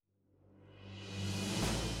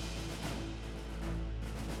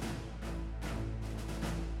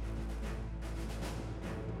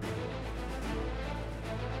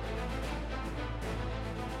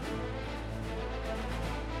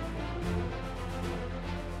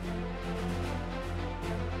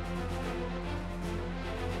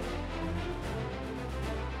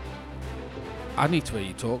I need to hear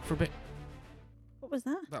you talk for a bit. What was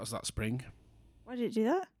that? That was that spring. Why did it do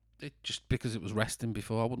that? Just because it was resting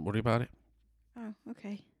before, I wouldn't worry about it. Oh,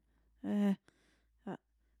 okay.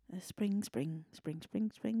 Spring.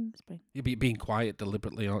 You're being quiet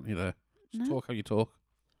deliberately, aren't you, there? Just No. talk how you talk.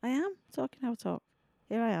 I am talking how I talk.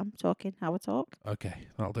 Here I am talking how I talk. Okay,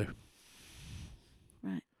 that'll do.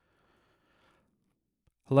 Right.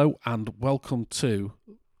 Hello and welcome to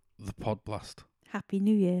the Podblast. Happy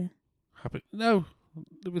New Year. No,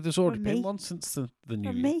 there's already From been me. one since the new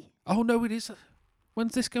From year. me. Oh, no, it is.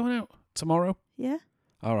 When's this going out? Tomorrow? Yeah.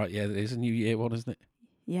 All right, yeah, it is a New Year one, isn't it?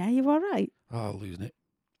 Yeah, you all right? Oh, losing it.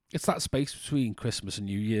 It's that space between Christmas and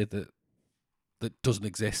New Year that doesn't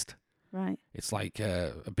exist. Right. It's like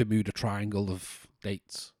a Bermuda Triangle of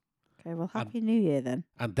dates. Okay, well, Happy New Year then.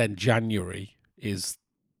 And then January is,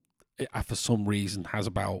 for some reason, has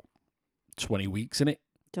about 20 weeks in it.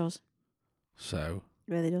 Does. So,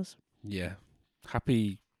 It really does. yeah.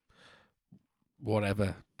 Happy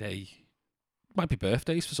whatever day. Might be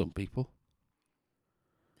birthdays for some people.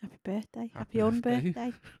 Happy birthday. Happy Happy own birthday.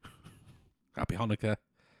 birthday. Happy Hanukkah.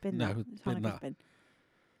 Been No, that. been Hanukkah's that. been.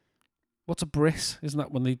 What's a bris? Isn't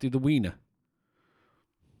that when they do the wiener?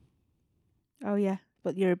 Oh, yeah.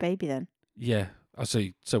 But you're a baby then. Yeah. I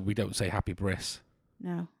see. So we don't say happy bris.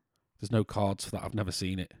 No. There's no cards for that. I've never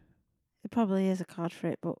seen it. There probably is a card for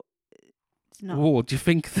it, but it's not. Oh, do you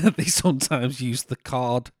think that they sometimes use the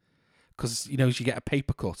card? Because, you know, as you get a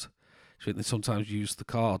paper cut, do you think they sometimes use the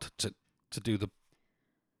card to do the...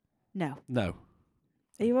 No. No.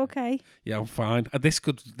 Are you okay? Yeah, I'm fine. And this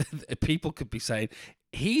could... people could be saying,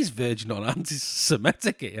 he's verging on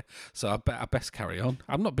anti-Semitic here. So I best carry on.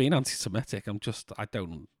 I'm not being anti-Semitic. I'm just...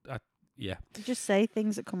 yeah. You just say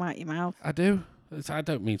things that come out your mouth. I do. I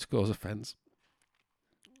don't mean to cause offence.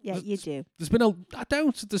 Yeah, you do. There's been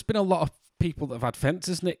a lot of people that have had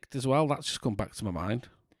fences nicked as well. That's just come back to my mind.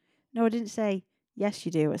 No, I didn't say yes,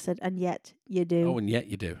 you do. I said, and yet you do. Oh, and yet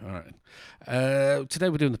you do. All right. Today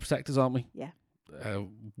we're doing the protectors, aren't we? Yeah.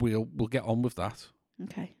 We'll get on with that.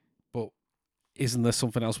 Okay. But isn't there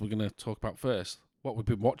something else we're going to talk about first? What we've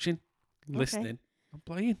been watching, listening, and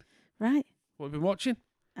playing. Right. What we've been watching.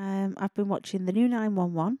 I've been watching the new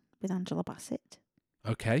 911 with Angela Bassett.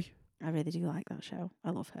 Okay. I really do like that show. I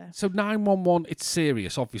love her. So 911, it's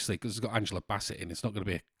serious, obviously, because it's got Angela Bassett in. It's not going to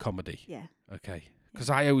be a comedy. Yeah. Okay. Because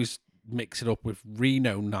I always mix it up with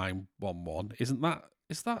Reno 911. Is that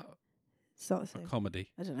It's not the a same. comedy?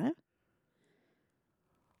 I don't know.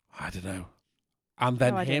 I don't know. And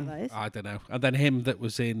then No idea him, what that is. I don't know. And then him that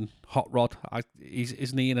was in Hot Rod,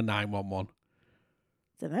 isn't he in a 911?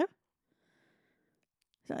 Don't know.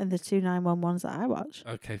 It's not in the two 911s that I watch.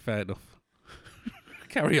 Okay, fair enough.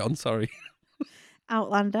 Carry on, sorry.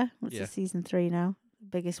 Outlander, which Yeah. is season 3 now. The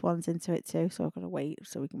biggest one's into it too, so I've got to wait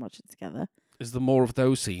so we can watch it together. Is there more of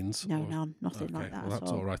those scenes? No, or- nothing Okay, like that well, at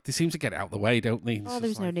that's all. all right. They seem to get it out of the way, don't they? It's Oh, just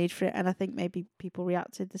there's no like, need for it, and I think maybe people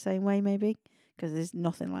reacted the same way, maybe because there's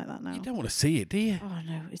nothing like that now. You don't want to see it, do you? Oh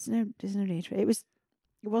no, there's no need for it.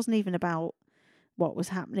 It wasn't even about what was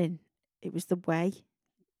happening. It was the way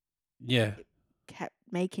Yeah. kept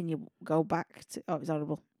making you go back to. Oh, it was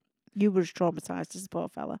horrible. You were as traumatized as the poor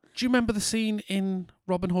fella. Do you remember the scene in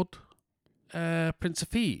Robin Hood, Prince of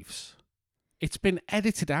Thieves? It's been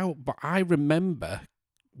edited out, but I remember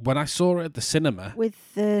when I saw it at the cinema.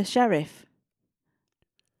 With the sheriff.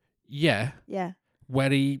 Yeah, Yeah. where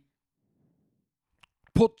he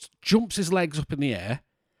jumps his legs up in the air,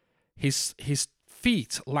 his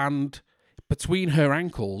feet land between her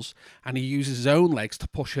ankles, and he uses his own legs to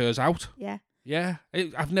push hers out. Yeah. Yeah,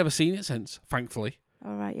 I've never seen it since, thankfully.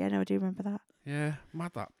 All right. Yeah, no, I do remember that. Yeah,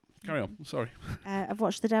 mad that. Carry on. Sorry. I've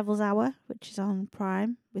watched The Devil's Hour, which is on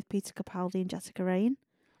Prime with Peter Capaldi and Jessica Raine.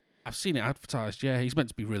 I've seen it advertised. Yeah, he's meant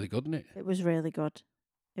to be really good, isn't it? It was really good.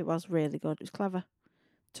 It was really good. It was clever.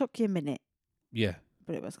 Took you a minute, Yeah.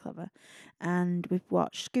 but it was clever. And we've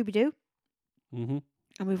watched Scooby Doo, Mm-hmm.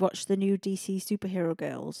 and we've watched the new DC Superhero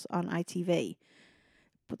Girls on ITV.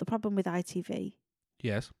 But the problem with ITV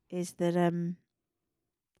Yes. is that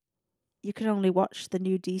you can only watch the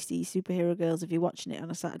new DC Superhero Girls if you're watching it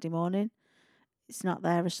on a Saturday morning. It's not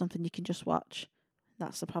there as something you can just watch.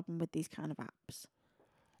 That's the problem with these kind of apps.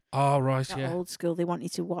 Oh, right, That yeah. old school, they want you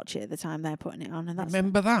to watch it at the time they're putting it on, and that's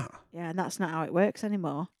Remember that? yeah, and that's not how it works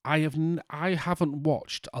anymore. I haven't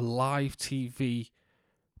watched a live TV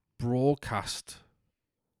broadcast.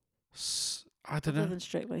 I don't Other know. than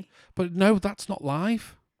Strictly. But no, that's not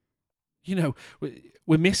live. You know,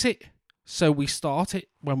 we miss it, so we start it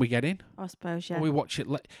when we get in. I suppose, yeah. Or we watch it.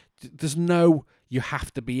 There's no, you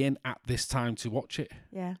have to be in at this time to watch it.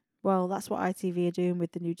 Yeah. Well, that's what ITV are doing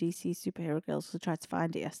with the new DC Superhero Girls. I tried to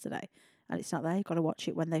find it yesterday, and it's not there. You've got to watch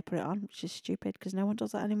it when they put it on, which is stupid because no one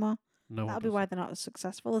does that anymore. No one That'll be does why it. they're not as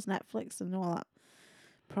successful as Netflix and all that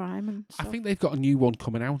Prime and I stuff. think they've got a new one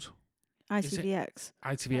coming out. is it? ITVX.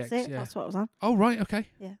 ITVX, That's it. yeah. That's what was on. Oh, right, okay.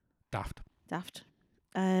 Yeah. Daft. Daft.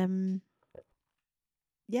 Yeah,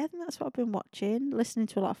 I think that's what I've been watching. Listening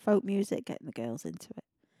to a lot of folk music, getting the girls into it.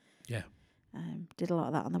 Yeah. Did a lot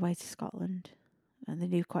of that on the way to Scotland, and they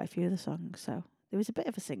knew quite a few of the songs, so there was a bit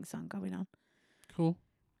of a sing song going on. Cool.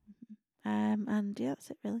 And yeah, that's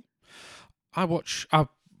it really.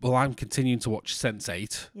 I'm continuing to watch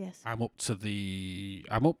Sense8. Yes. I'm up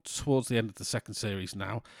towards the end of the second series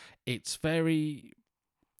now. It's very,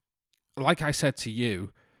 like I said to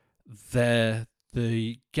you, the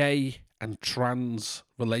gay and trans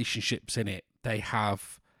relationships in it, they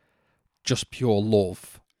have just pure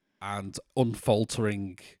love and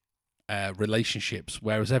unfaltering relationships,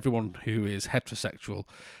 whereas everyone who is heterosexual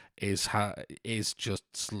is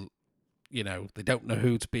just, you know, they don't know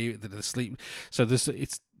who to be, they're asleep. So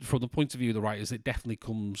it's from the point of view of the writers, it definitely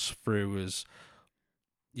comes through as,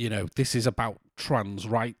 you know, this is about trans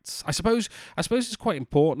rights. I suppose it's quite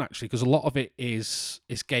important actually, because a lot of it is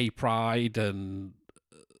gay pride, and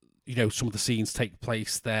you know, some of the scenes take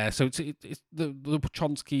place there. So it's the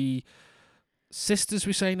Wachowski sisters,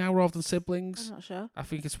 we say now, rather than siblings. I'm not sure. I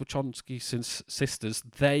think it's Wachowski sisters.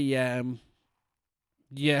 They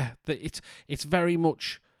it's very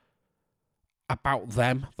much about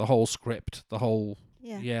them, the whole script, the whole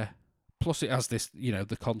Yeah. Plus it has this, you know,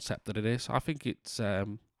 the concept that it is. I think it's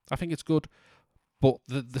good, but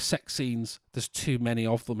the sex scenes, there's too many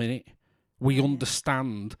of them in it. We Yeah.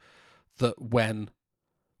 understand that when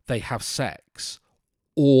they have sex,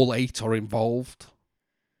 all 8 are involved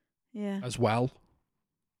Yeah. as well,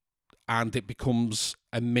 and it becomes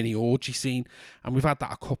a mini orgy scene, and we've had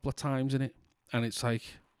that a couple of times in it, and it's like,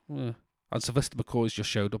 and Sylvester McCoy's just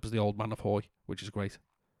showed up as the old man of Hoy, which is great.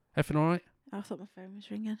 Everything all right? I thought my phone was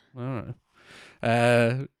ringing. All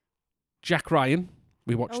right. Jack Ryan,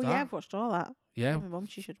 we watched that. Yeah, I've watched all that. Yeah, My mum,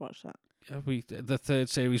 she should watch that. the third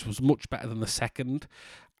series was much better than the second,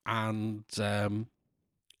 and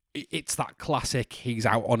it's that classic. He's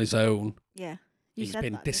out on his own. Yeah. He's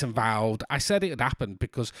been disavowed. I said it had happened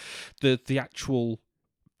because the actual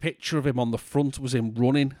picture of him on the front was him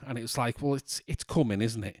running, and it's like, well, it's coming,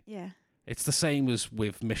 isn't it? Yeah. It's the same as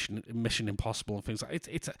with Mission Impossible and things like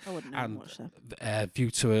it. I wouldn't know and watch that.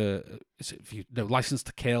 License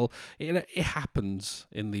to Kill. It happens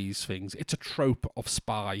in these things. It's a trope of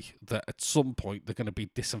spy that at some point they're going to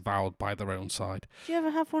be disavowed by their own side. Do you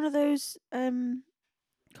ever have one of those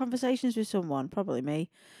conversations with someone, probably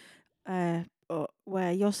me,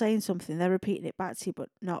 where you're saying something, they're repeating it back to you, but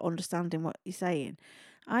not understanding what you're saying?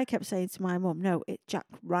 I kept saying to my mum, "No, it's Jack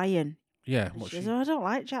Ryan." Yeah. And she goes, "Oh, I don't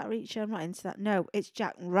like Jack Reacher. I'm not into that." "No, it's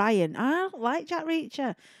Jack Ryan." "I don't like Jack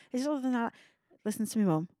Reacher. It's other than that." Listen to me,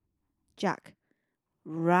 mum. Jack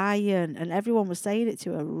Ryan. And everyone was saying it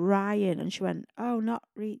to her, Ryan. And she went, "Oh, not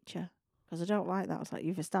Reacher. Because I don't like that." I was like,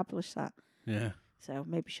 "You've established that." Yeah. So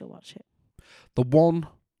maybe she'll watch it. The one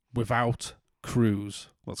without Cruise.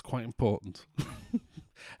 That's quite important.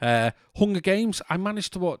 Hunger Games. I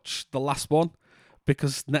managed to watch the last one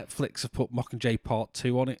because Netflix have put Mockingjay Part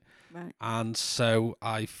 2 on it. Right. And so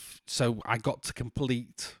I got to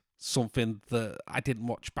complete something that I didn't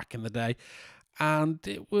watch back in the day, and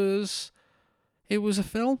it was a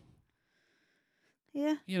film.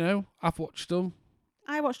 Yeah. You know, I've watched them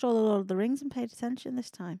I watched all the Lord of the Rings and paid attention this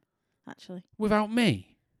time, actually. without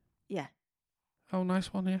me. Yeah. Oh,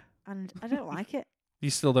 nice one, yeah. And I don't like it. You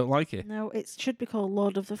still don't like it? No, it should be called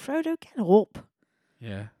Lord of the Frodo. Get up.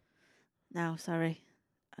 Yeah. No, sorry.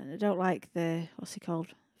 And I don't like the, what's he called?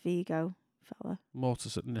 Vigo fella.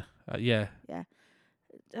 Mortensen. Yeah. Yeah.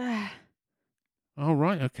 Oh,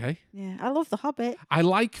 right, okay. Yeah. I love The Hobbit. I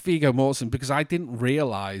like Viggo Mortensen because I didn't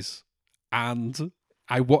realise, and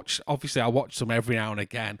I watch them every now and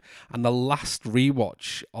again, and the last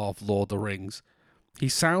rewatch of Lord of the Rings, he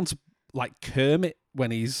sounds like Kermit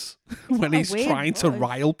when he's got a weird trying to voice.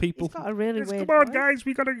 rile people. He's got a really weird Come on, voice. guys,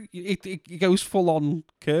 we gotta. It goes full on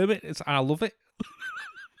Kermit. I love it.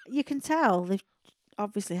 You can tell they've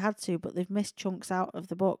obviously had to, but they've missed chunks out of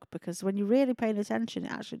the book because when you're really paying attention,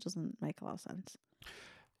 it actually doesn't make a lot of sense.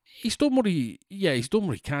 He's done what he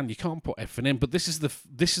can. You can't put everything in, but this is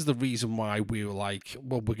the reason why we were like,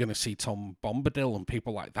 well, we're going to see Tom Bombadil and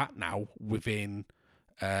people like that now within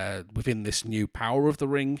this new Power of the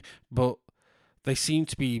Ring, but they seem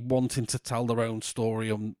to be wanting to tell their own story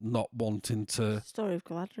and not wanting to. Story of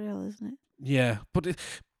Galadriel, isn't it? Yeah, but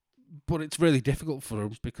it's really difficult for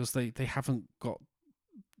them because they haven't got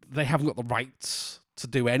the rights to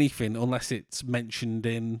do anything unless it's mentioned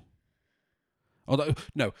in Although,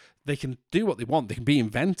 no, they can do what they want. They can be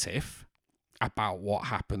inventive about what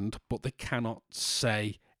happened, but they cannot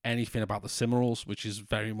say anything about the Cimmerals, which is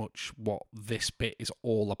very much what this bit is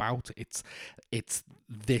all about. It's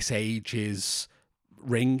this age's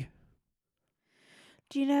Ring.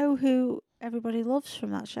 Do you know who everybody loves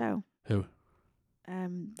from that show? Who?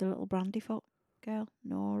 The little Brandyfoot girl,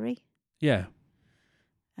 Nori. Yeah.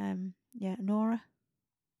 Yeah, Nori.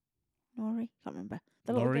 Can't remember.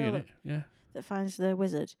 The little Laurie, girl innit? Yeah. that finds the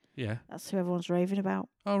wizard. Yeah. That's who everyone's raving about.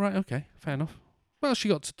 Oh, right, okay, fair enough. Well, she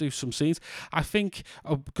got to do some scenes. I think,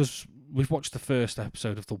 because we've watched the first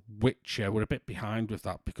episode of The Witcher, we're a bit behind with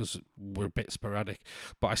that because we're a bit sporadic.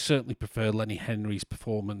 But I certainly prefer Lenny Henry's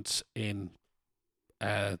performance in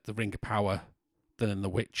The Ring of Power than in The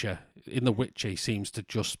Witcher. In The Witcher, he seems to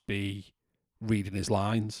just be reading his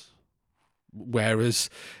lines. Whereas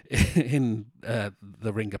in The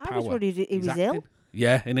Ring of Power, I was worried he was acting. ill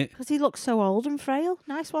Yeah, in it. because he looks so old and frail.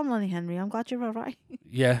 Nice one, Lenny Henry. I'm glad you're all right.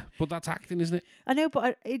 Yeah, but that's acting, isn't it? I know,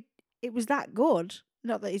 but it was that good.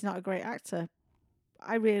 Not that he's not a great actor.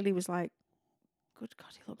 I really was like, good God,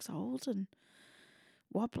 he looks old and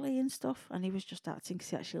wobbly and stuff. And he was just acting because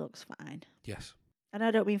he actually looks fine. Yes. And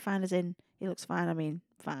I don't mean fine as in he looks fine. I mean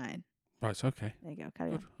fine. Right, okay. There you go.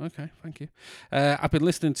 Carry Good. on. Okay, thank you. I've been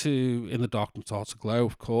listening to In the Dark and Starts to Glow,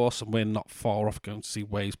 of course, and we're not far off going to see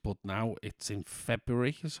Waves Blood now. It's in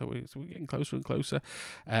February, so we're getting closer and closer.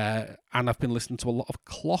 And I've been listening to a lot of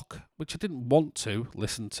Clock, which I didn't want to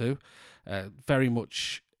listen to. Very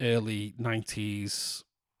much early 90s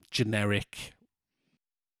generic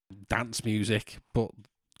dance music, but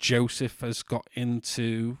Joseph has got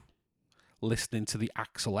into listening to the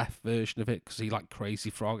Axel F version of it because he liked Crazy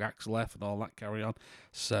Frog, Axel F and all that carry on.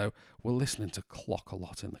 So we're listening to Clock a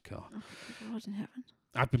lot in the car. Oh, God in heaven.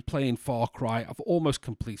 I've been playing Far Cry. I've almost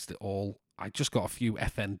completed it all. I just got a few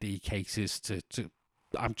FND cases to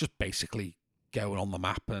I'm just basically going on the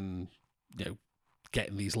map and, you know,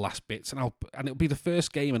 getting these last bits. And it'll be the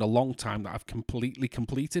first game in a long time that I've completely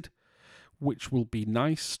completed, which will be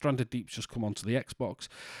nice. Stranded Deep's just come onto the Xbox,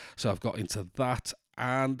 so I've got into that.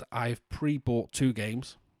 And I've pre-bought 2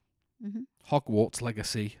 games, Hogwarts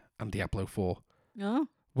Legacy and Diablo 4, Oh,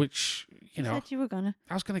 which, you know, said you were gonna.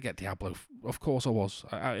 I was going to get Diablo. Of course I was.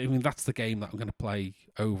 I mean, that's the game that I'm going to play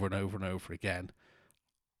over and over and over again,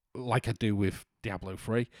 like I do with Diablo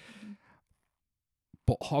 3.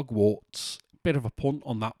 But Hogwarts, bit of a punt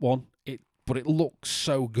on that one. But it looks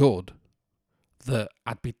so good that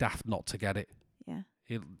I'd be daft not to get it. Yeah.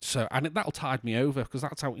 That'll tide me over because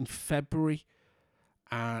that's out in February.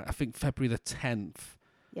 I think February the 10th.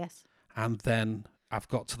 Yes. And then I've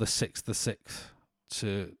got to the 6th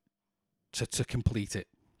to complete it.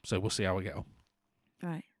 So we'll see how I get on.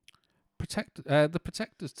 Right. The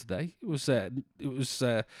Protectors today. It was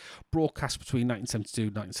broadcast between 1972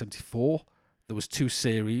 and 1974. There was 2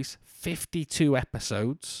 series, 52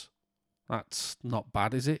 episodes. That's not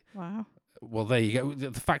bad, is it? Wow. Well, there you go.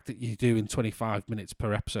 The fact that you're doing 25 minutes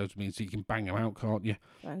per episode means you can bang them out, can't you?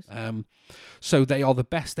 Right. So they are the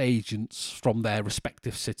best agents from their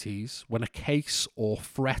respective cities. When a case or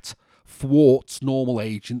threat thwarts normal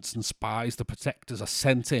agents and spies, the Protectors are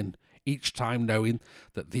sent in, each time knowing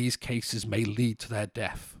that these cases may lead to their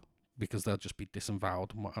death because they'll just be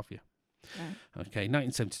disavowed and what have you. Right. Okay,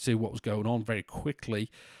 1972, what was going on very quickly.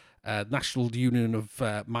 National Union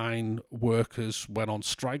of Mine Workers went on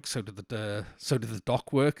strike. So did the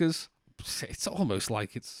dock workers. It's almost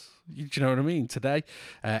like it's, do you know what I mean? Today,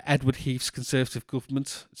 Edward Heath's Conservative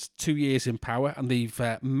government, it's 2 years in power, and they've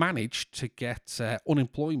managed to get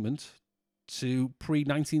unemployment to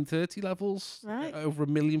pre-1930 levels. Right. Over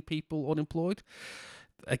 1 million people unemployed.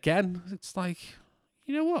 Again, it's like,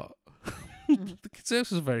 you know what? The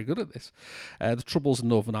Conservatives are very good at this. The Troubles in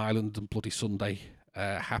Northern Ireland and Bloody Sunday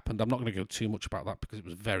happened. I'm not going to go too much about that because it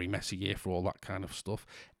was a very messy year for all that kind of stuff.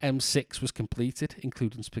 M6 was completed,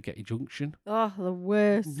 including Spaghetti Junction. Oh, the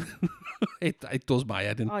worst. It does my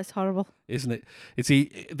head in, Oh, it's horrible. isn't it?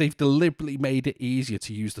 They've deliberately made it easier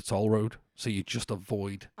to use the toll road, so you just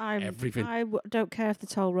avoid everything. I don't care if the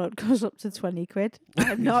toll road goes up to 20 quid.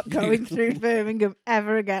 I'm not going through Birmingham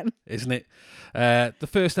ever again. Isn't it? The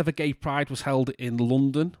first ever gay pride was held in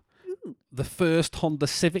London. Ooh. The first Honda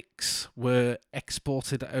Civics were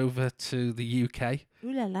exported over to the UK.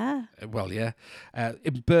 Ooh la la. Well, yeah.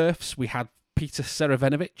 In births, we had Peter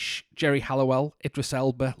Serafinovich, Jerry Halliwell, Idris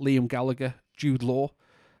Elba, Liam Gallagher, Jude Law,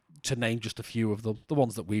 to name just a few of them, the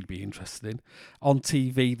ones that we'd be interested in. On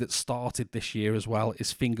TV that started this year as well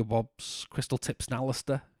is Finger Bobs, Crystal Tips and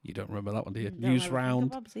Alistair. You don't remember that one, do you? Don't News like Round,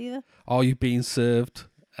 Finger Bobs either. Are You Being Served,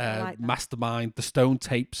 I like that. Mastermind, The Stone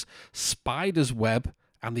Tapes, Spider's Web,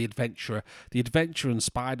 and the adventure and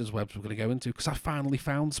Spider's Webs we're going to go into, because I finally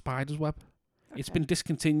found Spider's Web. It's Okay. been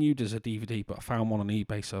discontinued as a DVD, but I found one on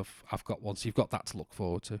eBay, so I've got one. So you've got that to look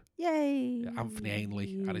forward to. Yay! Yeah, Anthony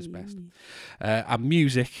Ainley at his best. And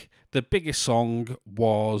music, the biggest song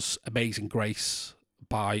was Amazing Grace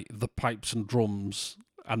by the Pipes and Drums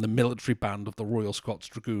and the military band of the Royal Scots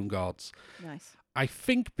Dragoon Guards. Nice. I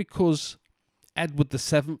think because Edward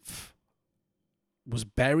VII was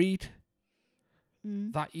buried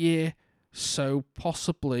Mm. that year, so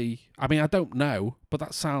possibly, I mean, I don't know, but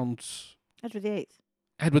that sounds... Edward VIII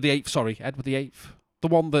Edward VIII, the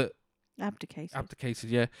one that abdicated.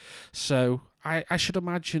 abdicated, yeah. So I should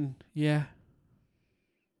imagine, yeah.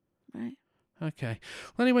 Right. Okay.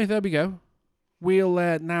 Well, anyway, there we go. We'll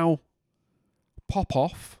now pop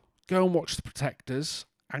off, go and watch The Protectors,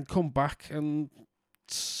 and come back and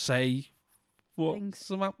say what's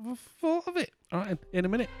the thought of it. All right, in a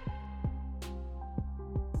minute.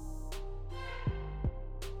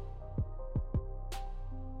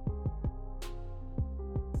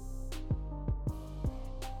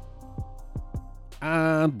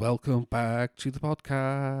 And welcome back to the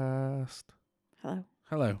podcast. Hello.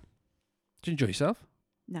 Hello. Did you enjoy yourself?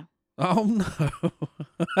 No. Oh no.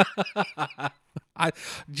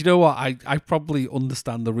 Do you know what? I probably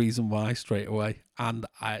understand the reason why straight away, and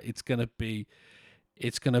it's gonna be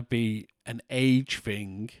an age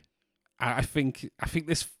thing. I think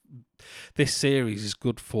this series is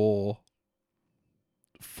good for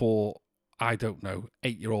I don't know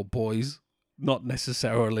 8-year-old boys, not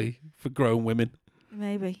necessarily for grown women.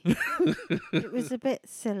 Maybe. It was a bit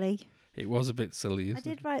silly. It was a bit silly. I Isn't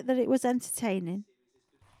did it? write that it was entertaining.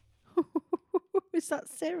 Is that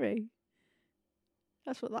Siri?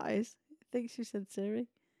 That's what that is. I think she said Siri.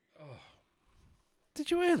 Oh.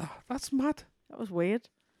 Did you hear that? That's mad. That was weird.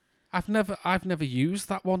 I've never used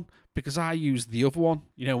that one because I use the other one.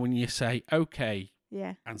 You know, when you say okay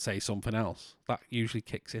Yeah. and say something else, that usually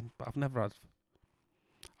kicks in. But I've never had.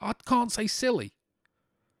 I can't say silly.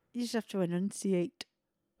 You just have to enunciate.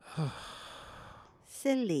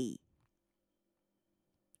 Silly.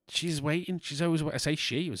 She's waiting. She's always waiting. I say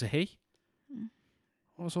she. It was a he. Mm.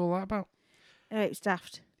 What was all that about? Oh, it was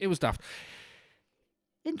daft. It was daft.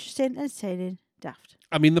 Interesting, entertaining, daft.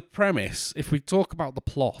 I mean, the premise, if we talk about the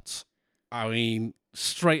plot, I mean,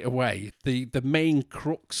 straight away, the main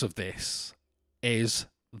crux of this is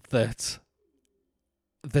that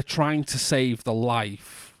they're trying to save the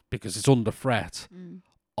life, because it's under threat,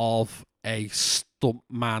 of a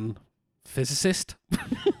stuntman physicist.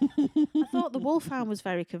 I thought the Wolfhound was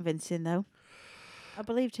very convincing, though. I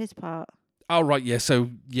believed his part. Oh, right, yeah. So,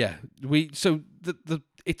 yeah,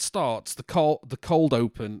 it starts, the cold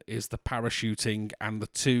open is the parachuting, and the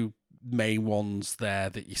two main ones there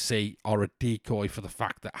that you see are a decoy for the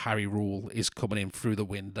fact that Harry Rule is coming in through the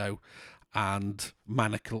window and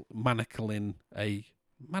manacling.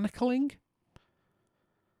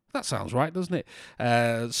 That sounds right, doesn't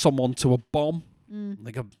it? Someone to a bomb.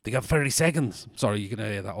 They got 30 seconds. Sorry, you're going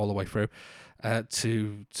to hear that all the way through.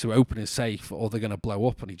 To open his safe, or they're going to blow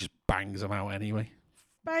up, and he just bangs them out anyway.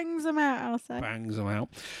 Bangs them out, I'll say. Bangs them out.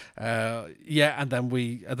 Yeah, and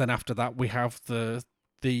then after that we have the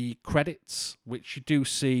credits, which you do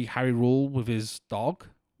see Harry Rule with his dog,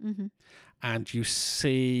 and you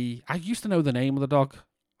see. I used to know the name of the dog.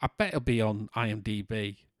 I bet it'll be on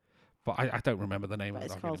IMDb, but I don't remember the name of the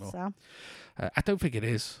It's dog called anymore. Sam. I don't think it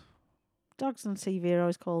is. Dogs on TV are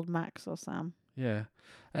always called Max or Sam. Yeah.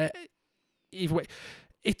 Either way,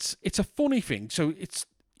 it's a funny thing. So it's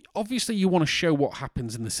obviously you want to show what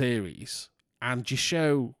happens in the series, and you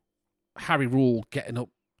show Harry Rule getting up,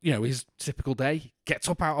 you know, his typical day, gets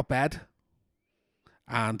up out of bed,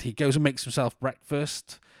 and he goes and makes himself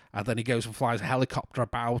breakfast, and then he goes and flies a helicopter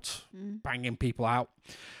about, banging people out,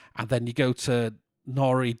 and then you go to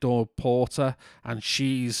Nori Dor Porter, and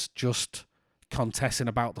she's just contessing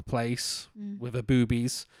about the place with her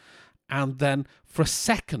boobies, and then for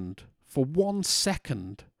 1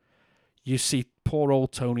 second, you see poor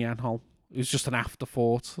old Tony Anhol, who's just an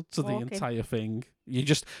afterthought to the entire thing. You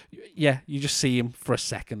just see him for a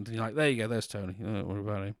second, and you're like, there you go, there's Tony. Don't worry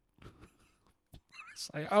about him. It's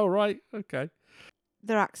like, oh, right, okay.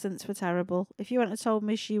 Their accents were terrible. If you hadn't have told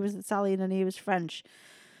me she was Italian and he was French,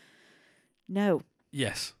 no.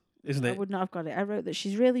 Yes, isn't I it? would not have got it. I wrote that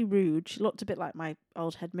she's really rude. She looked a bit like my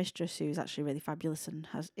old headmistress, who's actually really fabulous and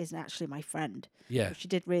isn't actually my friend. Yeah. But she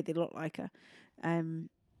did really look like her.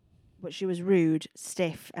 But she was rude,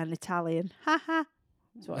 stiff, and Italian. Ha ha.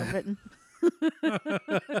 That's what I've written.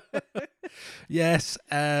 Yes.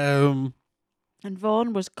 And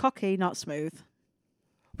Vaughan was cocky, not smooth.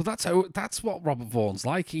 But that's what Robert Vaughan's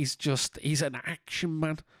like. He's an action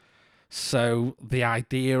man. So the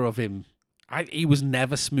idea of him, he was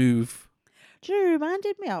never smooth. Do you know who he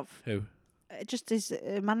reminded me of? Who? Just his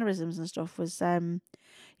mannerisms and stuff was,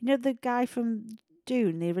 the guy from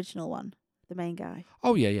Dune, the original one, the main guy.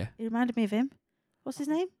 Oh yeah. He reminded me of him. What's his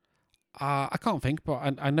name? I can't think,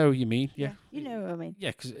 but I know what you mean. Yeah. You know what I mean. Yeah,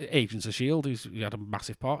 because Agents of S.H.I.E.L.D., he had a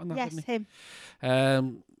massive part in that, Yes, didn't him. he?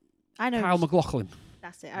 I know. Kyle MacLachlan.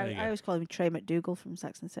 That's it. There you I go. always call him Trey McDougal from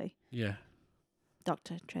Sex and the City. Yeah.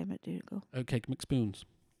 Dr. Trey McDougal. Okay, McSpoons.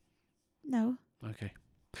 No. Okay.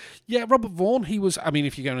 Yeah, Robert Vaughn, he was, I mean,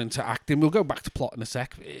 if you're going into acting, we'll go back to plot in a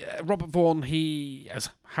sec. Robert Vaughn, as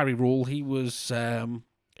Harry Rule, he was,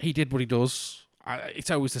 he did what he does. It's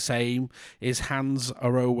always the same. His hands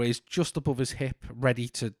are always just above his hip, ready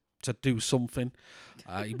to do something.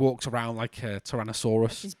 He walks around like a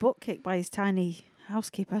Tyrannosaurus. His butt kicked by his tiny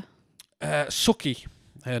housekeeper. Suki,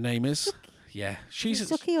 her name is. Suki. Yeah, Is it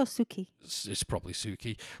Suki or Suki? It's probably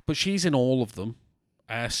Suki, but she's in all of them.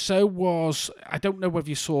 So was, I don't know whether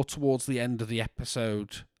you saw towards the end of the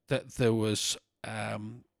episode that there was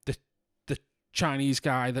the Chinese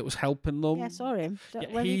guy that was helping them. Yeah, I saw him.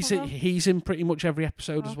 Yeah, he's in pretty much every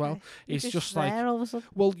episode as well. He's just there like, all of a sudden.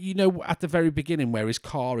 well, at the very beginning where his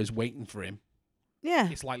car is waiting for him, Yeah.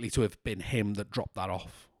 it's likely to have been him that dropped that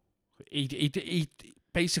off. He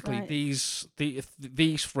basically Right.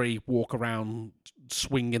 these three walk around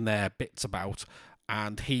swinging their bits about,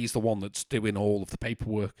 and he's the one that's doing all of the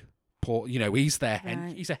paperwork. He's their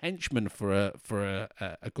Right. he's a henchman for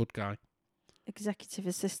a good guy. Executive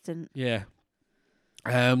assistant. Yeah.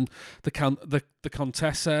 The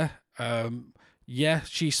Contessa,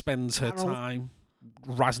 she spends her Carol. time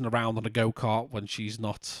razzing around on a go-kart when she's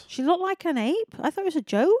not She looked like an ape. I thought it was a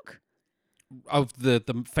joke. of the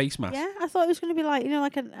face mask, Yeah, I thought it was going to be like,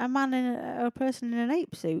 like a man in a person in an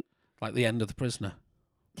ape suit. like the end of The Prisoner.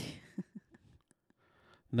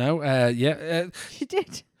 No, She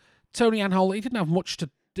did. Tony Ann Holt, he didn't have much to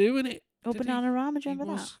do in it. Oh, Did he? Bananarama, do He you remember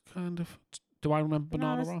that? was kind of. Do I remember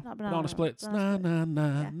Bananas- Banana not Banana Banana Splits? Banana Na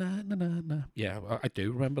na Split. na na na na. Yeah, I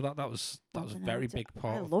do remember that. That was a very big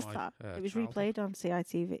part. I of love my, that. It was childhood. replayed on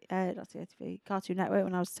CITV, not CITV, Cartoon Network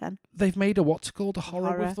when I was 10. They've made what's called a horror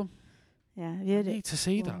Horror. with them. Yeah, have you I heard need it? to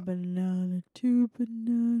see One that. banana, two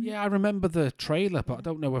bananas. Yeah, I remember the trailer, but I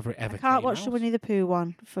don't know whether it ever I can't came watch out. the Winnie the Pooh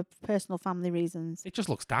one for personal family reasons. It just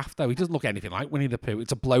looks daft, though. He doesn't look anything like Winnie the Pooh.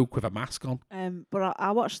 It's a bloke with a mask on. But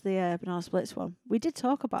I watched the Banana Splits one. We did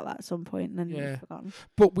talk about that at some point, and then Yeah. we've forgotten.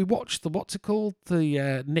 But we watched what's it called?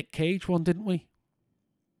 The Nick Cage one, didn't we?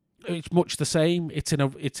 It's much the same. It's in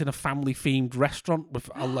a family themed restaurant with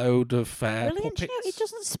a load of Brilliant. puppets. You know, he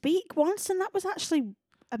doesn't speak once, and that was actually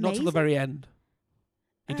amazing. Not till the very end.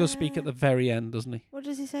 He does speak at the very end, doesn't he? What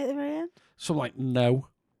does he say at the very end? So like, no,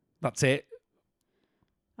 that's it.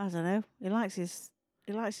 I don't know. He likes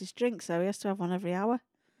his drinks, so he has to have one every hour.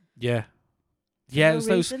 Yeah, For yeah. no It's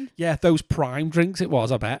those reason. those prime drinks. It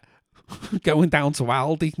was, I bet. Going down to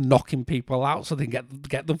Aldi, knocking people out so they can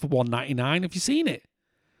get them for $1.99. Have you seen it?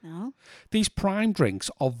 No. These prime drinks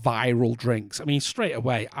are viral drinks. I mean, straight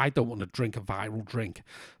away, I don't want to drink a viral drink,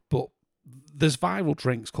 but there's viral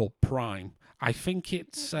drinks called Prime. I think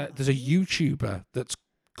it's there's a YouTuber that's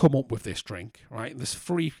come up with this drink, right? There's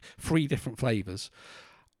three different flavors,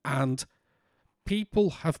 and people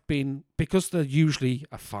have been, because they're usually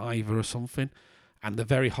a $5 or something, and they're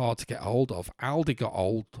very hard to get hold of. Aldi got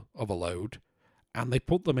hold of a load, and they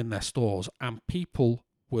put them in their stores, and people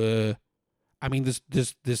were. I mean, there's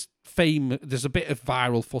a bit of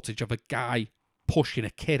viral footage of a guy pushing a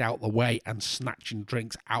kid out the way and snatching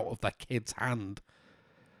drinks out of their kid's hand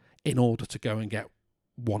in order to go and get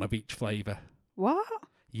one of each flavour. What?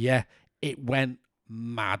 Yeah, it went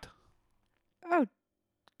mad. Oh,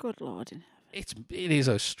 good Lord in heaven. It is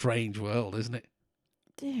a strange world, isn't it?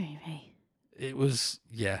 Dear me. It was,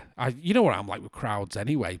 yeah. You know what I'm like with crowds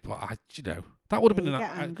anyway, but that would have You been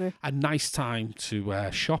get angry. a nice time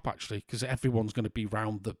to shop, actually, because everyone's going to be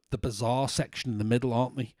round the bazaar section in the middle,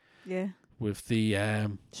 aren't they? Yeah. With the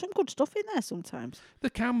Some good stuff in there sometimes. there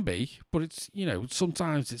can be, but it's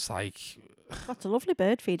sometimes it's like Got a lovely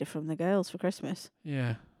bird feeder from the girls for Christmas.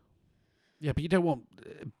 yeah, but you don't want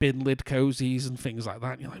bin lid cozies and things like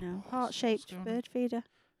that. And you're like, No, "What's heart-shaped going on?" bird feeder.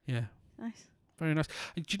 Yeah, Nice. very nice.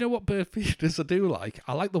 Do you know what bird feeders I do like?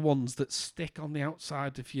 I like the ones that stick on the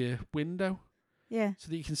outside of your window Yeah. so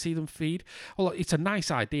that you can see them feed. Well, it's a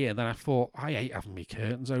nice idea. And then I thought, I hate having my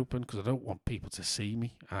curtains open because I don't want people to see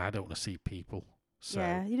me. I don't want to see people. So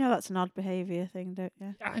Yeah, you know that's an odd behaviour thing, don't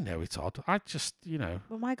you? I know it's odd. I just,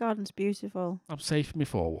 Well, my garden's beautiful, I'm safe in my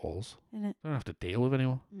four walls. isn't it? I don't have to deal with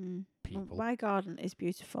anyone. Well, People. my garden is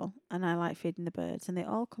beautiful, and I like feeding the birds, and they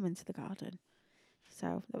all come into the garden.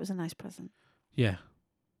 So that was a nice present. Yeah.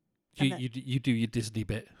 And You do your Disney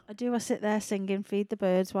bit. I do. I sit there singing, feed the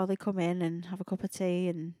birds while they come in, and have a cup of tea,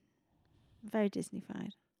 and I'm very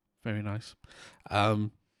Disney-fied. Very nice.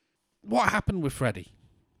 What happened with Freddie?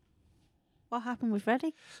 What happened with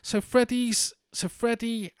Freddie? So Freddie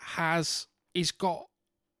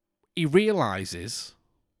he realizes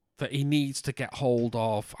that he needs to get hold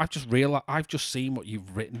of. I've just seen what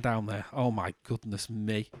you've written down there. Oh my goodness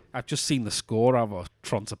me! I've just seen the score of a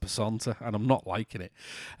Tronta Persanta, and I'm not liking it.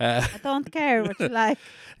 I don't care what you like.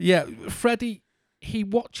 Yeah, Freddie. He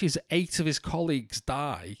watches 8 of his colleagues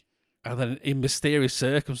die, and then in mysterious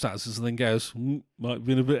circumstances, and then goes, "Might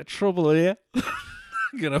be in a bit of trouble here."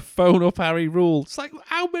 I'm gonna phone up Harry Rule. It's like,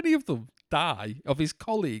 how many of them die of his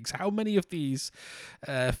colleagues? How many of these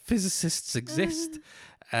physicists exist?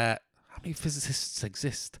 How many physicists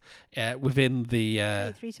exist within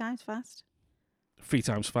the 3 times fast. 3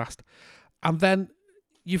 times fast? And then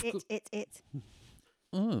you've It.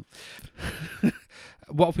 Oh.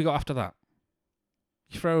 What have we got after that?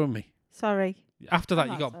 You're throwing me. Sorry. After that,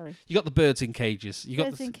 I'm you not got sorry. you got the birds in cages. You got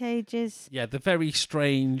Birds in cages. yeah, the very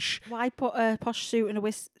strange. Why put a posh suit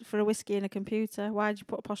and for a whiskey and a computer? Why'd you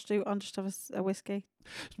put a posh suit on just to have a whiskey?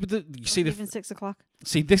 But you see Even 6 o'clock.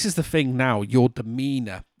 See, this is the thing now. Your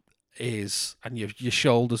demeanour is, and your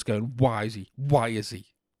shoulders going, why is he? Why is he?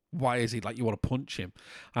 Why is he? Like you want to punch him.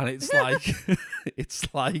 And it's like,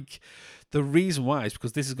 it's like the reason why is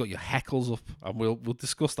because this has got your heckles up, and we'll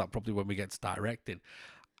discuss that probably when we get to directing.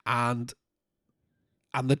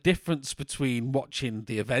 And the difference between watching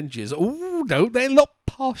the Avengers, oh, don't they look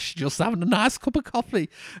posh, just having a nice cup of coffee.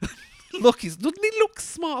 Doesn't he look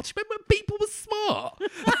smart? Remember when people were smart?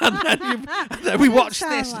 And then we watch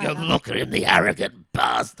this and go, look at him, the arrogant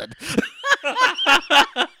bastard.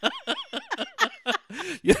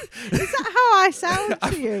 Is that how I sound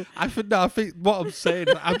to you? I think what I'm saying,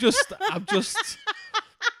 I'm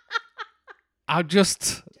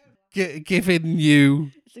just giving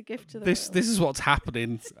you It's a gift to the this. world. This is what's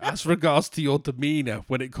happening as regards to your demeanour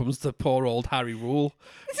when it comes to poor old Harry Rule.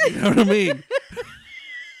 You know what I mean?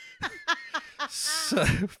 So,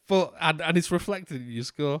 and it's reflected in your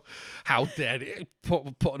score. How dare it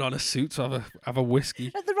putting on a suit to have a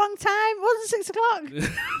whiskey? At the wrong time. It wasn't 6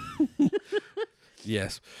 o'clock.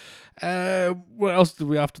 Yes. What else did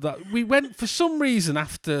we after that? We went for some reason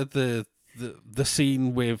after the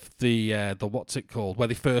scene with the what's it called, where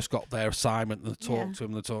they first got their assignment and they talked to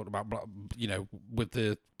him. They talked about with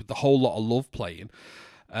the whole lot of love playing.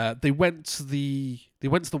 They went to the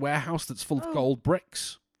warehouse that's full of gold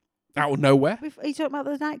bricks out of nowhere. Are you talking about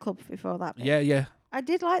the nightclub before that bit? Yeah. I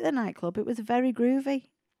did like the nightclub. It was very groovy.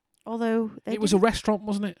 Although It was a restaurant,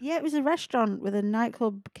 wasn't it? Yeah, it was a restaurant with a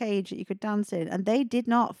nightclub cage that you could dance in, and they did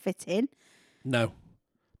not fit in. No,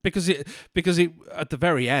 because it at the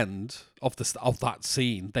very end of that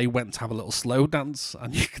scene, they went to have a little slow dance,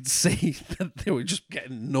 and you could see that they were just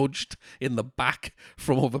getting nudged in the back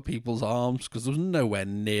from other people's arms because there was nowhere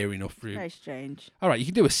near enough room. Very strange. All right, you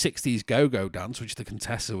can do a 60s go-go dance, which the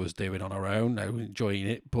Contessa was doing on her own, enjoying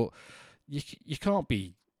it, but you can't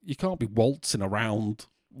be waltzing around.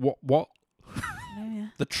 What? Oh, yeah.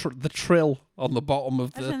 The trill on the bottom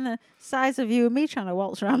of Imagine the size of you and me trying to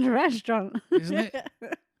waltz around a restaurant. Isn't it?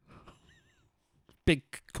 Big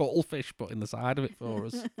cuttlefish put in the side of it for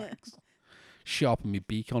us. Thanks. Sharpen my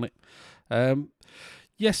beak on it.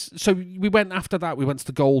 Yes, so we went after that. We went to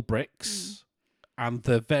the gold bricks, and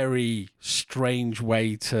the very strange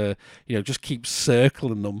way to just keep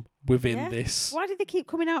circling them within this. Why did they keep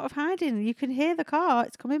coming out of hiding? You can hear the car.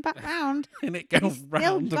 It's coming back round. And it goes He's round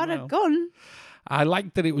still and got round. a gun. I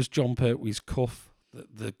liked that it was John Pertwee's cuff.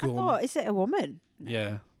 The gun. I thought, is it a woman?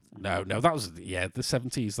 Yeah. No, that was the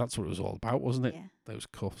 70s. That's what it was all about, wasn't it? Yeah. Those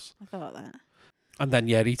cuffs. I thought that. And then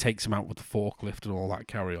he takes him out with the forklift and all that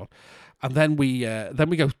carry on. And then we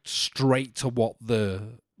go straight to what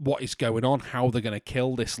is going on, how they're going to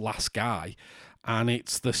kill this last guy, and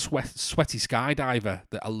it's the sweaty skydiver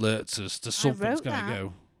that alerts us to something's going to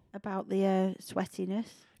go. About the sweatiness.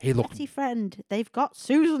 He looked. Sweaty friend, they've got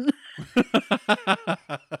Susan.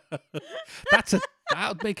 That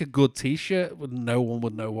would make a good T-shirt. No one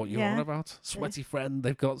would know what you're on about. Sweaty friend,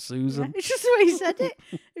 they've got Susan. Yeah, it's just the way he said it.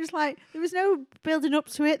 It was like there was no building up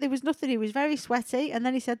to it. There was nothing. He was very sweaty, and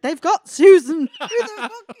then he said, "They've got Susan." Who the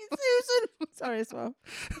fuck is Susan? Sorry as well.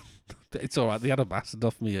 It's all right. They had a bastard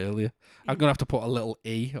off me earlier. I'm gonna have to put a little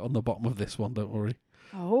E on the bottom of this one. Don't worry.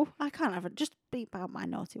 Oh, I can't have it. Just beep out my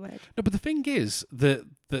naughty word. No, but the thing is that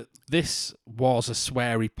this was a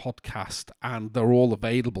sweary podcast, and they're all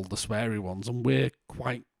available, the sweary ones, and we're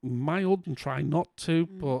quite mild and try not to.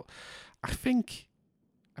 But I think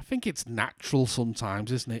it's natural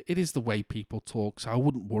sometimes, isn't it? It is the way people talk, so I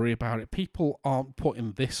wouldn't worry about it. People aren't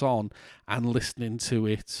putting this on and listening to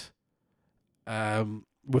it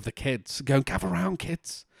with the kids, going, gather round,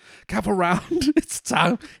 kids. Gather round. It's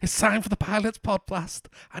time for the Pilots podcast.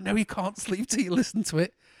 I know you can't sleep till you listen to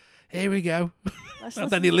it. Here we go. And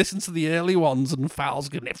then you listen to the early ones and Fal's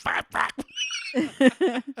giving it 5 back.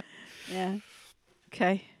 Yeah.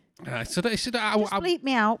 Okay. So Just bleep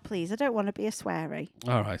me out, please. I don't want to be a sweary.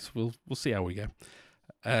 all right, we'll see how we go.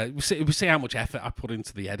 We'll see how much effort I put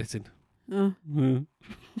into the editing. Oh, Mm.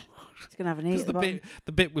 it's gonna have an eat.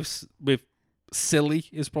 The bit with silly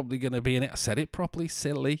is probably going to be in it. I said it properly,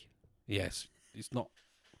 silly. Yes, it's not.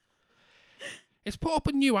 It's put up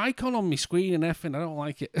a new icon on my screen and everything. I don't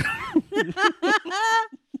like it.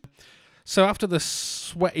 So after the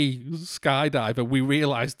sweaty skydiver, we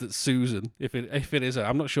realised that Susan, if it is her,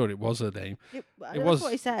 I'm not sure it was her name. It was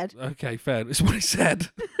what he said. Okay, fair. It's what he said.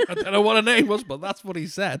 I don't know what her name was, but that's what he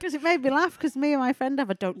said. Because it made me laugh because me and my friend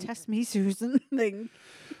have a "Don't test me, Susan" thing.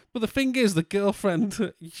 But the thing is, the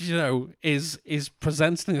girlfriend, is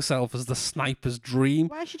presenting herself as the sniper's dream.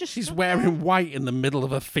 Why is she just? She's stood wearing there? white in the middle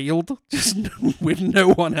of a field, just with no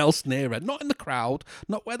one else near her. Not in the crowd,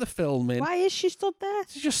 not where they're filming. Why is she stood there?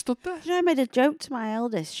 She just stood there. Do you know, I made a joke to my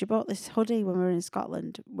eldest. She bought this hoodie when we were in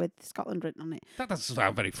Scotland with Scotland written on it, That doesn't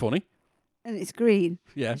sound very funny. and it's green.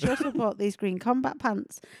 Yeah. She also bought these green combat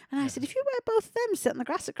pants, and I said, "If you wear both of them, sit on the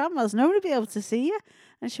grass at Grandma's, nobody will be able to see you."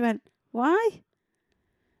 And she went, "Why?"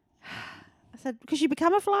 I said, "Because you be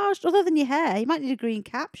camouflaged. Other than your hair, you might need a green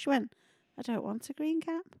cap." She went, "I don't want a green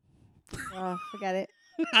cap." Oh, forget it.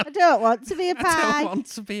 I don't want to be a I pie. don't want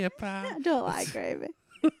to be a pie. I don't like gravy.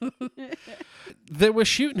 They were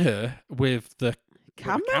shooting her with the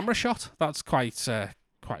Camera? camera shot. That's quite a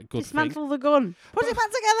good thing. Dismantle the gun. Put it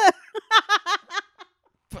back together.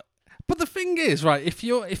 But the thing is, right, if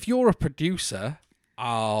you're a producer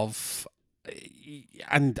of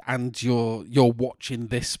and you're watching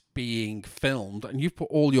this being filmed and you've put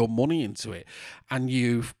all your money into it and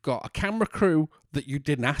you've got a camera crew that you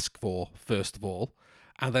didn't ask for, first of all,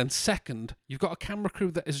 and then second, you've got a camera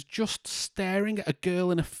crew that is just staring at a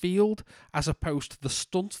girl in a field as opposed to the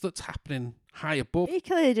stunt that's happening high above. He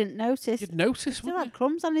clearly didn't notice. You'd notice, Still wouldn't had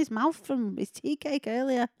crumbs on his mouth from his tea cake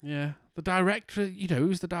earlier. you? Yeah. The director,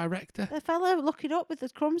 who's the director? The fella looking up with the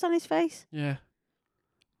crumbs on his face. Yeah.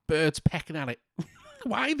 Birds pecking at it.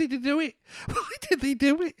 Why did he do it? Why did they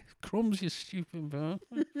do it? Crumbs, you stupid bird.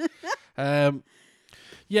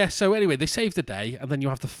 Yeah, so anyway, they save the day, and then you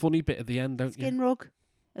have the funny bit at the end, don't Skin you? rug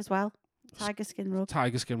as well. Tiger skin rug.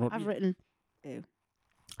 Tiger skin rug. I've written. Ew.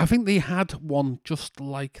 I think they had one just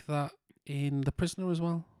like that in The Prisoner as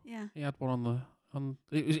well. Yeah. He had one on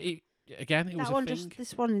it was That a one thing. just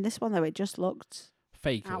this one though, it just looked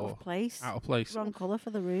Fake out or of place. out of place. Wrong colour for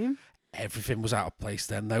the room. Everything was out of place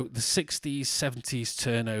then, though. The 60s, 70s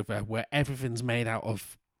turnover where everything's made out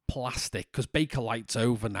of plastic, because Bakelite's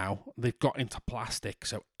over now. They've got into plastic,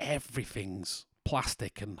 so everything's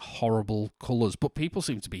plastic and horrible colours. But people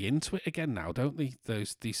seem to be into it again now, don't they?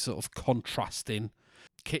 These sort of contrasting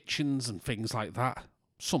kitchens and things like that.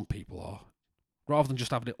 Some people are. Rather than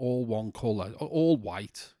just having it all one colour, all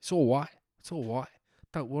white. It's all white. It's all white.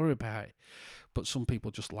 Don't worry about it. But some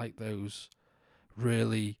people just like those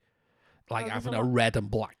really... like there's having a a lot- red and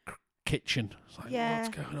black kitchen. It's like, Yeah.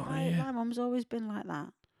 what's going on My here? mum's always been like that.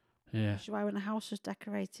 Yeah. Which is why when the house was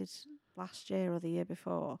decorated last year or the year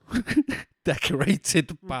before.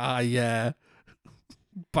 Decorated by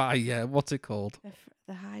what's it called?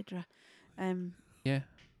 The Hydra. Yeah.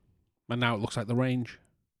 And now it looks like the range.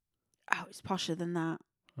 Oh, it's posher than that.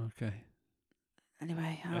 Okay.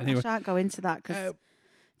 Anyway, Anyway. I shan't go into that because Uh,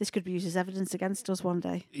 this could be used as evidence against us one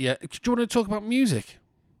day. Yeah. Do you want to talk about music?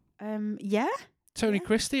 Yeah. Tony Yeah.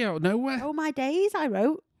 Christie out of nowhere. Oh My Days, I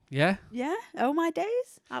wrote. Yeah. Yeah. Oh My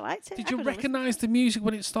Days. I liked it. Did I you could've listened- recognise the music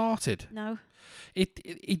when it started? No. He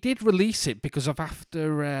did release it because of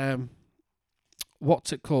after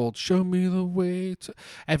what's it called? Show Me the Way.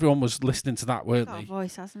 Everyone was listening to that, He's weren't got a they?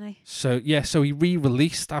 voice, hasn't he? So yeah, so he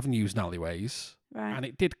re-released Avenues and Alleyways, Right. and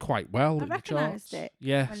it did quite well I in the recognised charts. it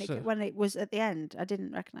Yeah, when it was at the end. I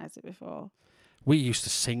didn't recognise it before. we used to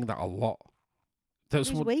sing that a lot. That's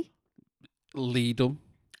Who's what we? Leadum,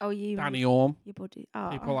 Oh, you. Danny Orm, Your buddy. Oh,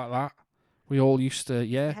 people like that. We all used to,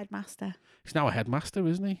 yeah. headmaster. He's now a headmaster,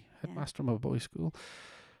 isn't he? Headmaster of a boys' school.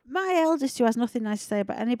 My eldest, who has nothing nice to say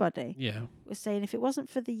about anybody, Yeah. was saying if it wasn't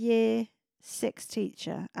for the year sixth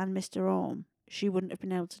teacher and Mr. Orme, she wouldn't have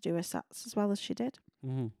been able to do her sats as well as she did.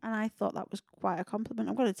 Mm-hmm. And I thought that was quite a compliment.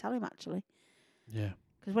 I'm going to tell him, actually. Yeah.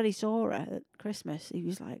 Because when he saw her at Christmas, he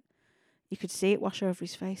was like, you could see it wash over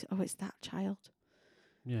his face. Oh, it's that child.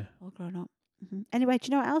 Yeah. All grown up. Anyway, do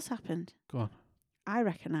you know what else happened? Go on. I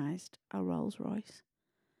recognised a Rolls Royce.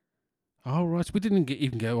 Oh, right. We didn't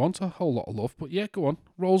even go on to a whole lot of love, but yeah, go on.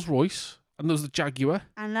 Rolls Royce. And there's the Jaguar.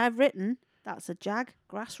 And I've written, that's a Jag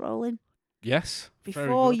grass rolling. Yes.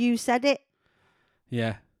 Before you said it.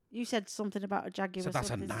 Yeah. You said something about a Jaguar. So or that's a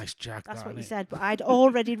something. nice Jag. That's what isn't you it? said, but I'd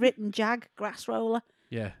already written Jag grass roller.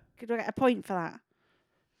 Yeah. Could I get a point for that?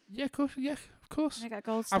 Yeah, of course. Yeah, of course. Can I get a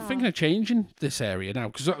gold star? I'm thinking of changing this area now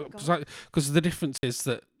because the difference is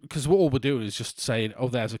that because all we're doing is just saying, oh,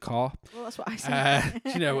 there's a car. Well, that's what I said.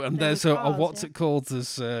 You know, and there's a what's it called?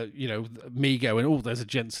 There's you know, me going, oh, there's a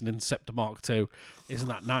Jensen Interceptor Mark II. Isn't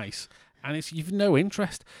that nice? And it's you've no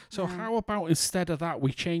interest. So how about instead of that,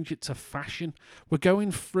 we change it to fashion? We're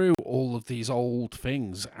going through all of these old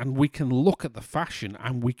things, and we can look at the fashion,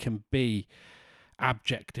 and we can be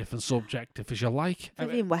objective and subjective as you like.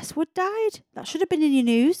 Vivienne Westwood died. That should have been in your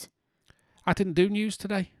news. I didn't do news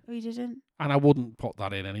today, Oh, you didn't? and I wouldn't put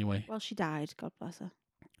that in anyway. Well, she died. God bless her.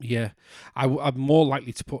 Yeah, I'm more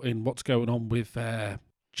likely to put in what's going on with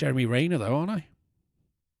Jeremy Rayner, though, aren't I?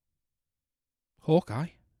 Hawkeye.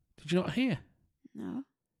 Did you not hear? No.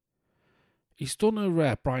 He's done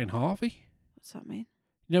a Brian Harvey. What's that mean?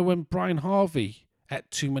 You know when Brian Harvey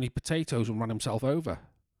ate too many potatoes and ran himself over?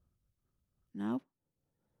 No.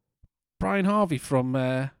 Brian Harvey from,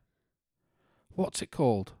 what's it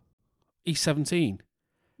called? E17.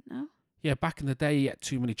 No. Yeah, back in the day, he ate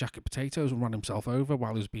too many jacket potatoes and ran himself over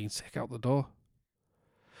while he was being sick out the door.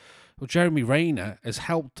 Well, Jeremy Rayner has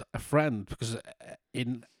helped a friend because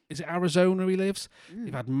is it Arizona he lives?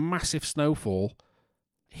 They've had massive snowfall.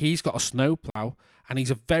 He's got a snowplow, and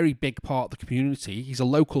he's a very big part of the community. He's a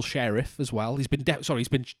local sheriff as well. He's been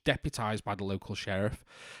deputised by the local sheriff.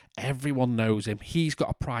 Everyone knows him. He's got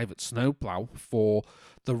a private snowplow for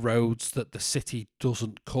the roads that the city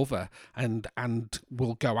doesn't cover, and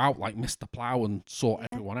will go out like Mr. Plow and sort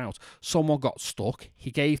everyone out. Someone got stuck.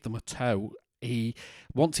 He gave them a tow.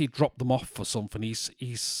 Once he dropped them off for something,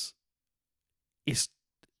 he's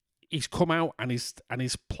come out and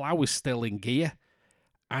his plow is still in gear,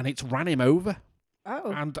 and it's ran him over.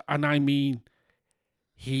 Oh. And I mean,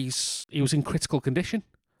 he was in critical condition,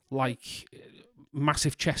 like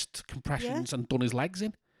massive chest compressions and done his legs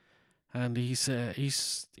in, and he's only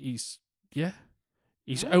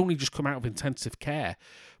just come out of intensive care,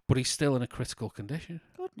 but he's still in a critical condition.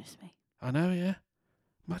 Goodness me. I know, yeah.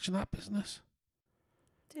 Imagine that business.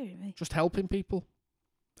 Dear me. Just helping people.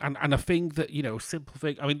 And a thing that, you know, simple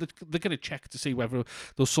thing. I mean, they're going to check to see whether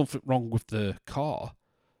there's something wrong with the car.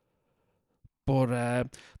 But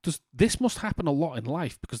this must happen a lot in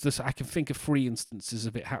life because I can think of 3 instances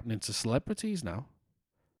of it happening to celebrities now.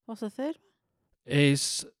 What's the third one?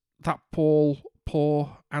 Is that poor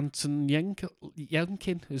Anton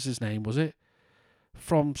Yelkin is his name, was it?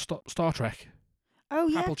 From Star Trek. Oh,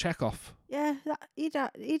 yeah. Pavel Chekhov. Yeah, he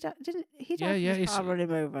died. Didn't he? Yeah, yeah. His car run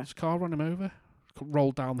him over. His car ran him over.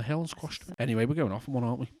 Rolled down the hill and squashed him. Anyway, we're going off on one,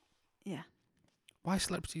 aren't we? Yeah. Why are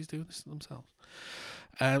celebrities doing this to themselves?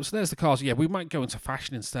 So there's the cars. Yeah, we might go into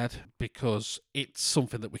fashion instead because it's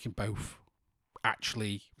something that we can both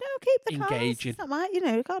actually keep the engage in. Cars. That might,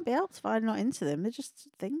 it can't be helped if I'm not into them. They're just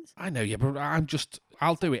things. I know, yeah, but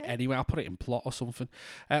I'll do it anyway. I'll put it in plot or something.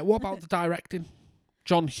 What about the directing?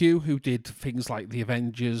 John Hugh, who did things like The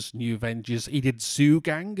Avengers, New Avengers. He did Zoo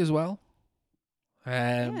Gang as well.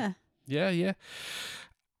 Yeah. Yeah.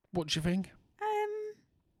 What do you think?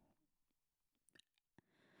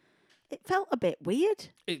 It felt a bit weird.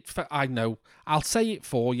 I know. I'll say it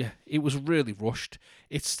for you. It was really rushed.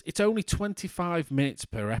 It's only 25 minutes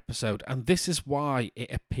per episode, and this is why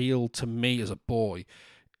it appealed to me as a boy.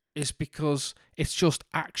 Is because it's just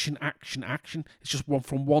action. It's just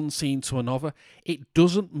from one scene to another. It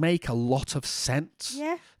doesn't make a lot of sense.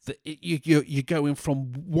 Yeah. You're going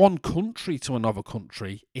from one country to another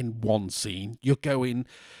country in one scene. You're going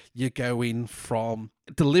from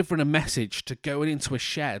delivering a message to going into a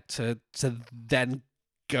shed to then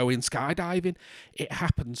going skydiving. It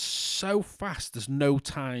happens so fast. There's no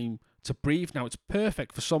time to breathe. Now it's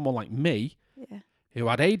perfect for someone like me, who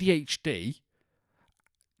had ADHD.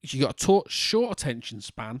 You got a short attention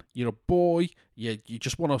span. You're a boy. You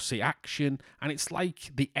just want to see action, and it's like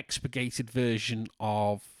the expurgated version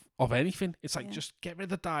of anything. It's like just get rid of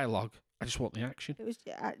the dialogue. I just want the action. It was,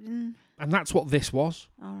 and that's what this was.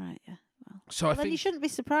 All right, yeah. Well, so I think you shouldn't be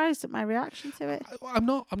surprised at my reaction to it. I'm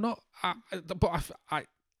not. But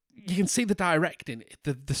you can see the directing.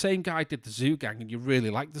 The same guy did the Zoo Gang, and you really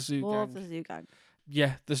like the Zoo Love Gang. the Zoo Gang.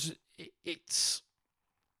 Yeah, it's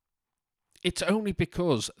only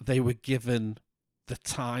because they were given the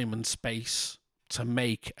time and space to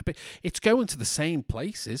make a bit. It's going to the same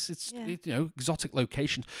places. It's exotic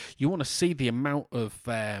locations. You want to see the amount of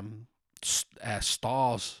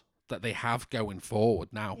stars that they have going forward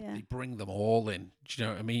now. Yeah. They bring them all in. Do you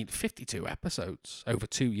know what I mean? 52 episodes over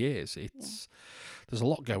 2 years. There's a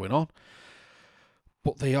lot going on,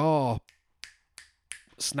 but they are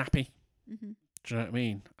snappy. Mm-hmm. Do you know what I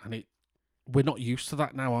mean? And we're not used to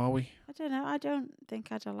that now, are we? I don't know. I don't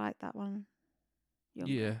think I'd have liked that one.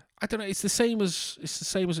 Younger. Yeah, I don't know. It's the same as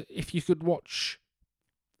if you could watch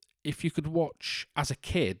as a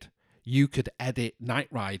kid, you could edit Knight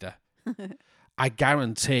Rider. I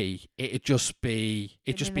guarantee it'd just be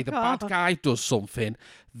the bad guy does something,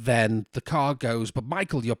 then the car goes, but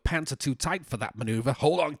Michael, your pants are too tight for that maneuver.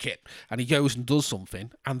 Hold on, kid, and he goes and does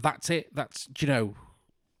something, and that's it. That's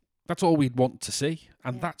that's all we'd want to see,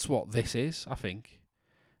 and that's what this is, I think.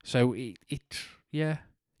 So you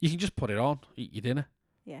can just put it on, eat your dinner.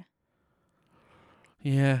 Yeah.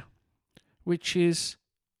 Yeah. Which is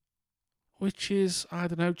I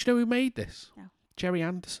don't know. Do you know who made this? No. Jerry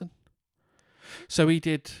Anderson. So he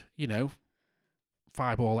did,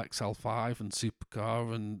 Fireball XL5 and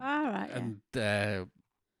Supercar and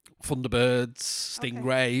Thunderbirds,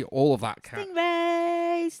 Stingray, all of that kind.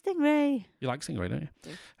 Stingray. You like Stingray, don't you?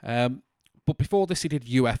 Yeah. But before this, he did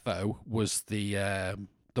UFO. Was the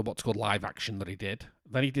what's called live action that he did.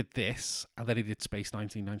 Then he did this, and then he did Space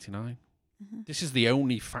 1999. Mm-hmm. This is the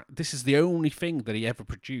only thing that he ever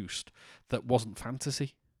produced that wasn't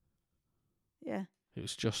fantasy. Yeah. It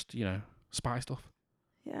was just spy stuff.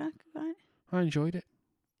 Yeah, right. I enjoyed it.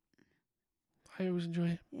 I always enjoy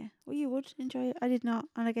it. Yeah. Well, you would enjoy it. I did not,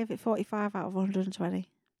 and I gave it 45 out of 120.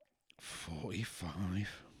 45.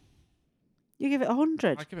 You give it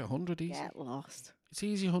 100. I give it 100 easy. Get lost. It's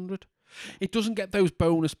easy 100. It doesn't get those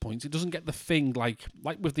bonus points. It doesn't get the thing like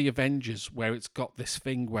with the Avengers where it's got this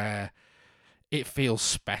thing where it feels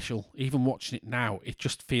special. Even watching it now, it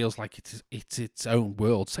just feels like it's its own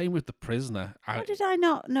world. Same with The Prisoner. How did I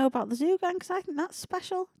not know about the Zoo Gang? Because I think that's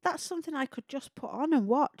special. That's something I could just put on and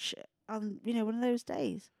watch on one of those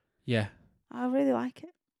days. Yeah. I really like it.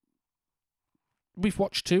 We've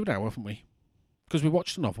watched 2 now, haven't we? Because we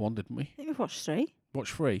watched another one, didn't we? I think we've watched 3.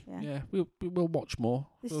 Watch 3. Yeah. We'll watch more.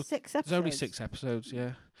 There's 6 episodes. There's only 6 episodes,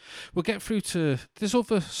 yeah. We'll get through to... There's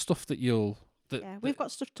other stuff that you'll... we've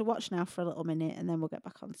got stuff to watch now for a little minute, and then we'll get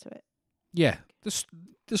back onto it. Yeah, there's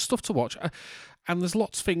stuff to watch. And there's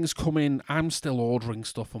lots of things coming. I'm still ordering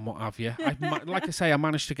stuff and what have you. Like I say, I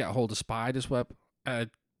managed to get a hold of Spider's Web. Do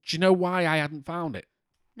you know why I hadn't found it?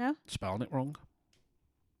 No. Spelling it wrong.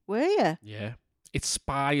 Were you? Yeah. It's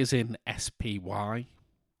spy as in SPY.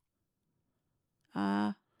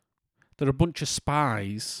 There are a bunch of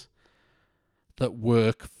spies that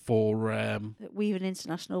work for... that weave an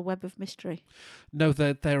international web of mystery. No,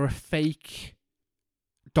 they're a fake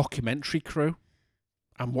documentary crew.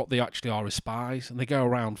 And what they actually are is spies. And they go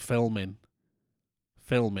around filming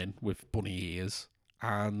with bunny ears.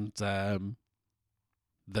 And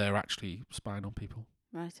they're actually spying on people.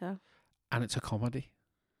 Righto. And it's a comedy.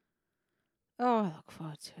 Oh, I look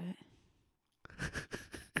forward to it.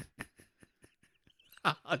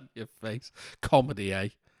 Your face. Comedy, eh?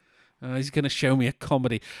 He's going to show me a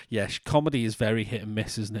comedy. Yes, comedy is very hit and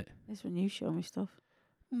miss, isn't it? It's when you show me stuff.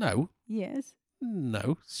 No. Yes.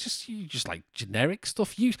 No. It's just you just like generic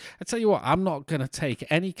stuff. I tell you what, I'm not going to take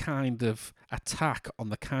any kind of attack on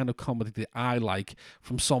the kind of comedy that I like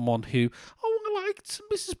from someone who, I liked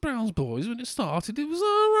Mrs. Brown's Boys when it started. It was all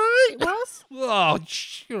right. It was? Oh,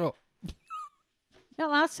 shut up. You're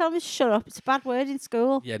not allowed to tell me to shut up. It's a bad word in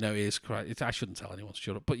school. Yeah, no, it is correct. I shouldn't tell anyone to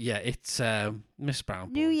shut up. But yeah, it's Miss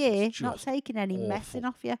Brown. New Boys Year, is not just taking any awful. messing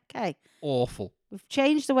off you. Okay. Awful. We've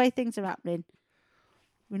changed the way things are happening.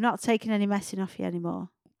 We're not taking any messing off you anymore.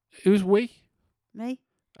 Who's we? Me?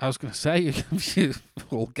 I was going to say, you're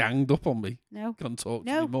all ganged up on me. No. Can't talk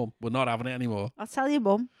to No. your mum. We're not having it anymore. I'll tell you,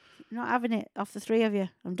 Mum. I'm not having it off the 3 of you.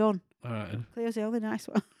 I'm done. All right. Cleo's the only nice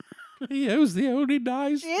one. Leo's the only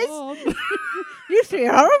nice She is. one. You 3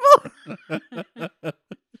 are horrible. I'm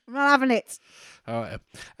not having it. All right.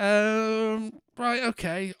 Right,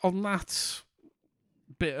 okay. On that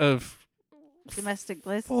bit of Domestic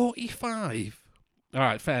bliss. 45. All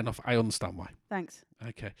right, fair enough. I understand why. Thanks.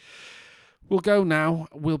 Okay. We'll go now.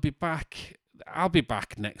 We'll be back. I'll be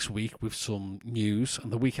back next week with some news.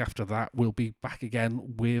 And the week after that, we'll be back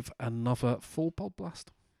again with another full pod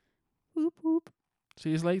blast. Whoop, whoop.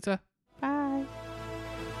 See you later. Bye.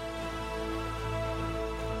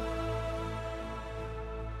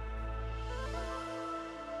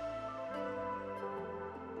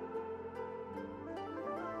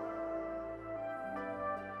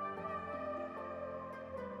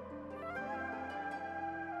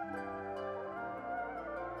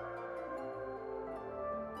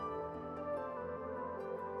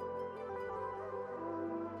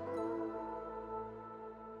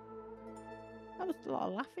 a lot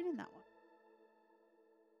of laughing in that one.